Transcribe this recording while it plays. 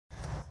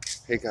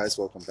Hey guys,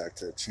 welcome back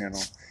to the channel.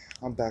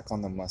 I'm back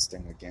on the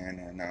Mustang again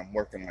and I'm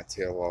working my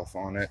tail off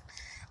on it.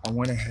 I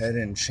went ahead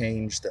and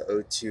changed the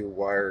O2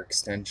 wire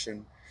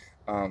extension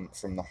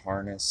from the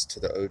harness to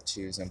the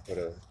O2s and put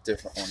a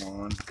different one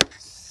on.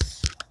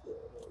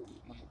 You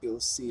might be able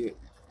to see it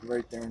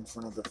right there in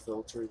front of the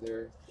filter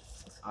there.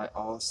 I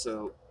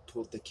also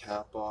pulled the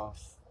cap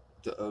off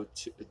the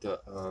O2, the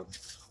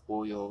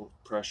oil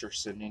pressure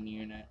sending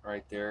unit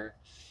right there,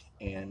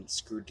 and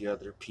screwed the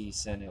other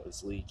piece in. It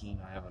was leaking.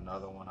 I have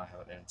another one. I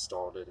haven't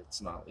installed it. It's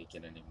not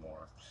leaking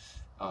anymore.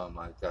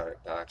 I've got it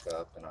back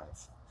up and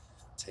I've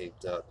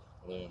taped up,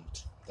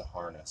 loomed the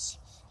harness,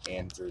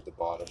 and through the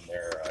bottom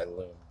there I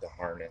loomed the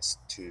harness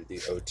to the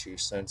O2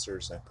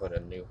 sensors and put a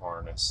new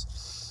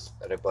harness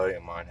that a buddy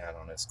of mine had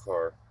on his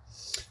car.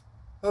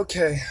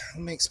 Okay,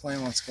 let me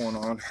explain what's going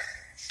on.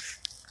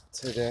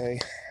 Today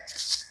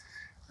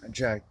I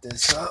jacked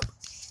this up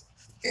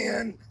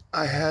and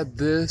I had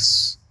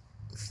this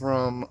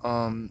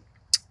from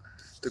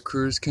the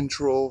cruise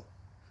control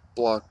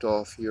blocked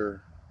off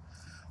here.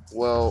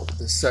 Well,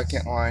 the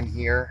second line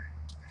here,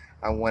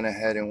 I went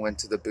ahead and went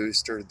to the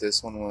booster.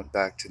 This one went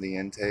back to the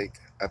intake.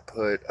 I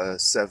put a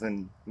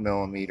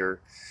 7mm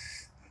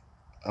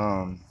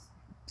long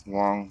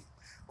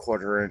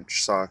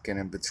 1/4-inch socket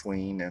in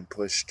between and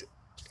pushed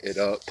it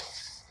up.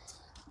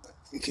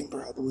 You can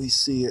probably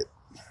see it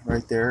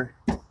right there.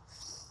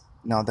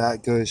 Now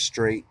that goes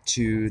straight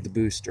to the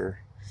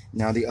booster.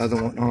 Now the other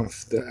one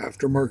off the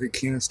aftermarket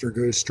canister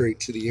goes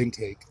straight to the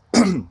intake.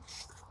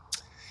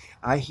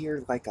 I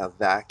hear like a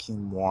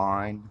vacuum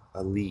whine,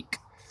 a leak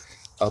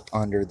up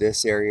under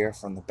this area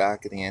from the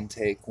back of the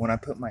intake. When I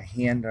put my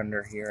hand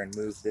under here and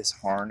move this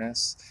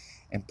harness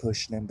and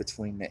push it in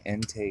between the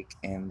intake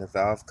and the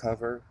valve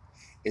cover,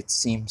 it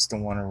seems to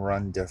want to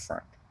run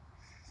different.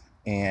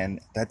 And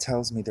that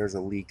tells me there's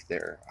a leak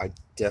there. I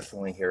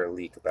definitely hear a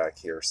leak back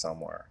here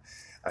somewhere.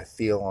 I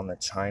feel on the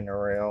china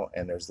rail,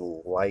 and there's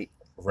light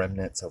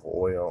remnants of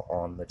oil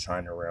on the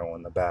china rail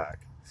in the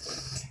back.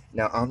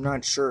 Now I'm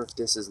not sure if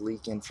this is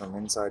leaking from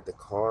inside the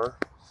car,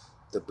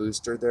 the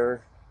booster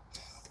there,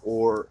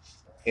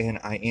 and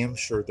I am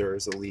sure there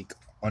is a leak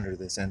under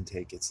this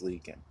intake. It's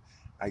leaking.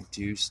 I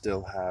do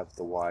still have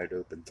the wide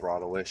open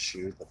throttle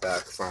issue, the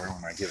backfire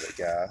when I give it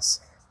gas,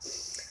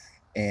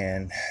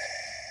 and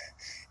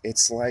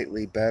it's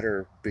slightly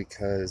better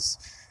because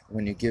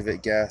when you give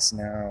it gas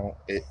now,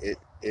 it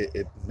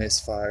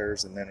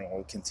misfires and then it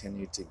will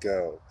continue to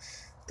go.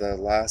 The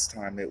last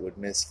time it would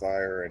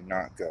misfire and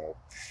not go.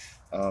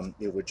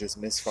 It would just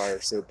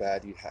misfire so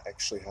bad you'd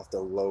actually have to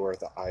lower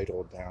the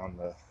idle down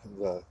the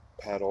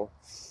pedal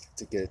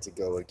to get it to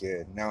go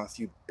again. Now if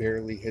you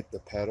barely hit the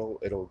pedal,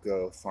 it'll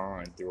go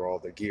fine through all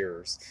the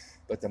gears,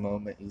 but the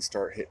moment you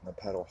start hitting the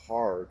pedal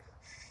hard,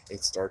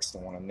 it starts to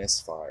want to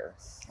misfire.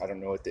 I don't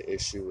know what the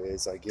issue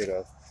is. I get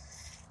a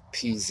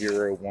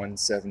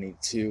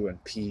P0172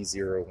 and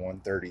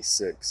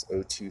P0136.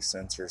 O2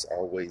 sensors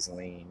always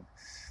lean.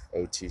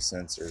 O2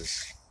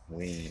 sensors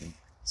lean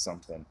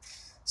something.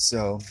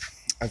 So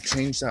I've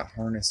changed that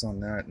harness on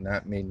that and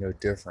that made no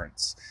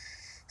difference.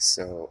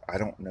 So I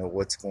don't know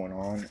what's going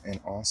on. And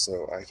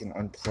also I can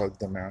unplug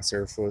the mass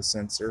airflow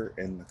sensor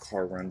and the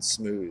car runs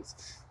smooth.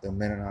 The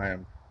minute I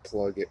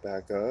unplug it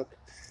back up,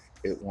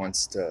 it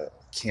wants to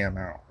cam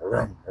out.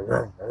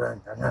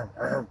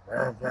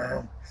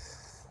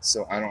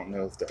 So I don't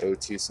know if the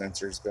O2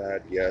 sensor is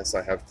bad. Yes,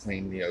 I have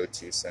cleaned the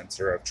O2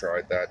 sensor. I've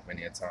tried that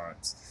many a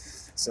times.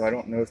 So I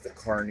don't know if the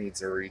car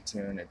needs a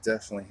retune. It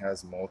definitely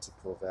has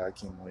multiple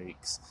vacuum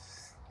leaks.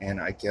 And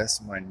I guess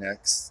my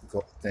next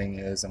thing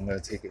is I'm going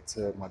to take it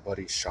to my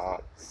buddy's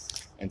shop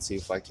and see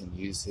if I can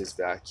use his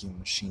vacuum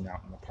machine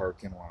out in the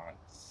parking lot.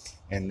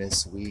 And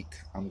this week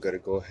I'm going to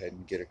go ahead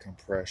and get a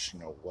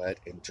compression, a wet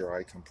and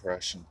dry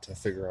compression, to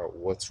figure out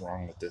what's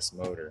wrong with this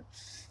motor.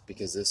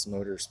 Because this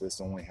motor is supposed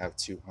to only have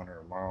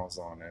 200 miles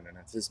on it. And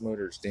if this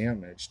motor is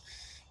damaged,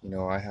 you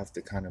know, I have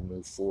to kind of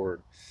move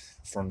forward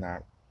from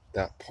that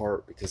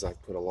part, because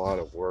I've put a lot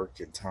of work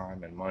and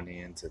time and money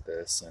into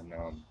this, and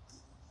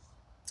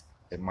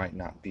it might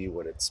not be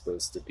what it's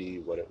supposed to be,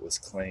 what it was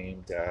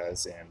claimed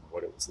as and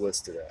what it was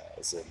listed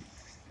as. And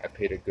I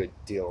paid a good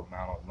deal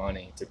amount of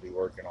money to be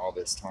working all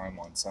this time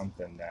on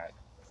something that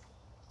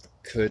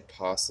could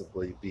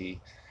possibly be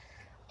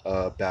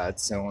a bad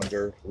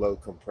cylinder, low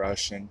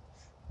compression,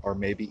 or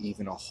maybe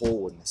even a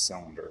hole in the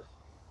cylinder.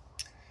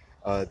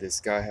 This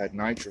guy had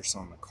nitrous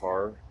on the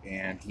car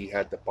and he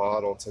had the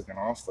bottle taken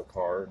off the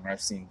car, and I've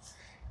seen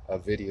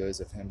videos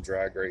of him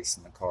drag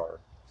racing the car.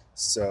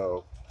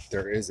 So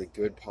there is a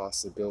good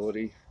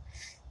possibility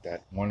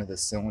that one of the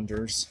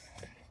cylinders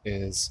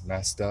is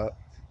messed up.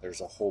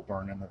 There's a hole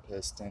burn in the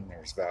piston,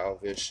 there's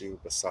valve issue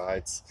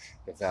besides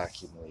the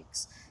vacuum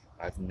leaks.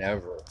 I've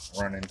never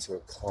run into a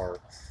car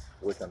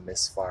with a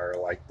misfire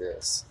like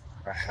this.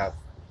 I have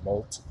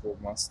multiple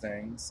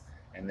Mustangs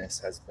and this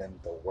has been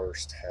the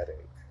worst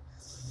headache.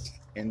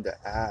 In the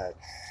ad,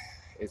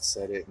 it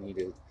said it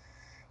needed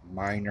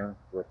minor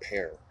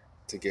repair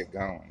to get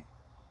going.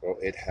 Well,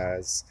 it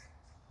has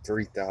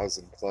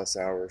 3,000 plus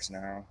hours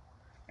now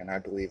and I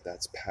believe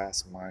that's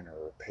past minor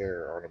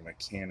repair on a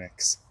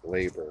mechanic's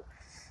labor.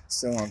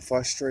 So I'm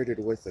frustrated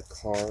with the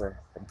car.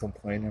 I'm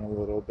complaining a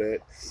little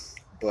bit,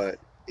 but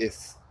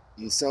if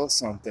you sell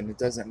something, it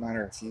doesn't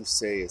matter if you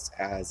say it's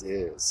as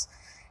is.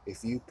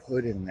 If you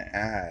put in the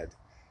ad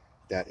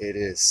that it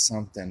is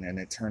something and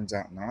it turns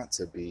out not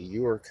to be,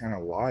 you are kind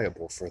of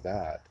liable for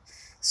that.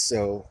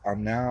 So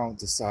I'm now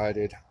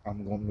decided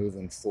I'm going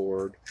moving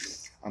forward.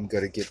 I'm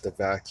going to get the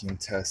vacuum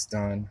test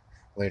done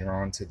later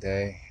on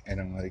today, and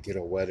I'm going to get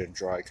a wet and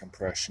dry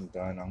compression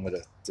done. I'm going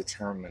to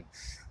determine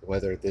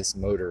whether this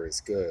motor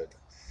is good.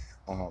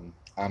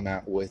 I'm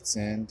at wit's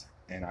end,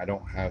 and I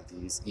don't have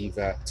these.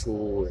 EVAT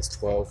tool is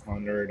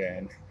 1200,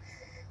 and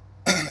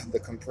the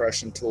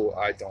compression tool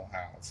I don't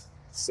have.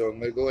 So I'm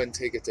going to go ahead and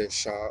take it to the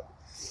shop,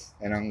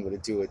 and I'm going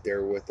to do it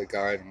there with the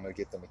guide. I'm going to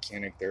get the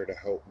mechanic there to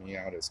help me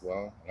out as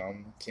well, and I'm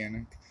a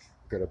mechanic.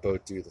 We're going to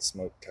both do the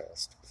smoke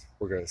test.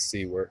 We're going to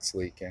see where it's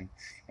leaking,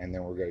 and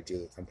then we're going to do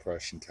the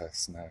compression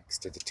test next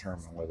to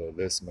determine whether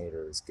this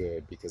motor is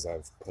good, because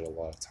I've put a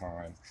lot of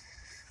time,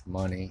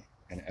 money,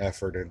 and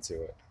effort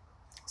into it.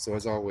 So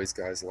as always,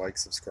 guys, like,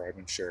 subscribe,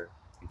 and share,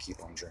 and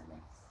keep on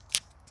dreaming.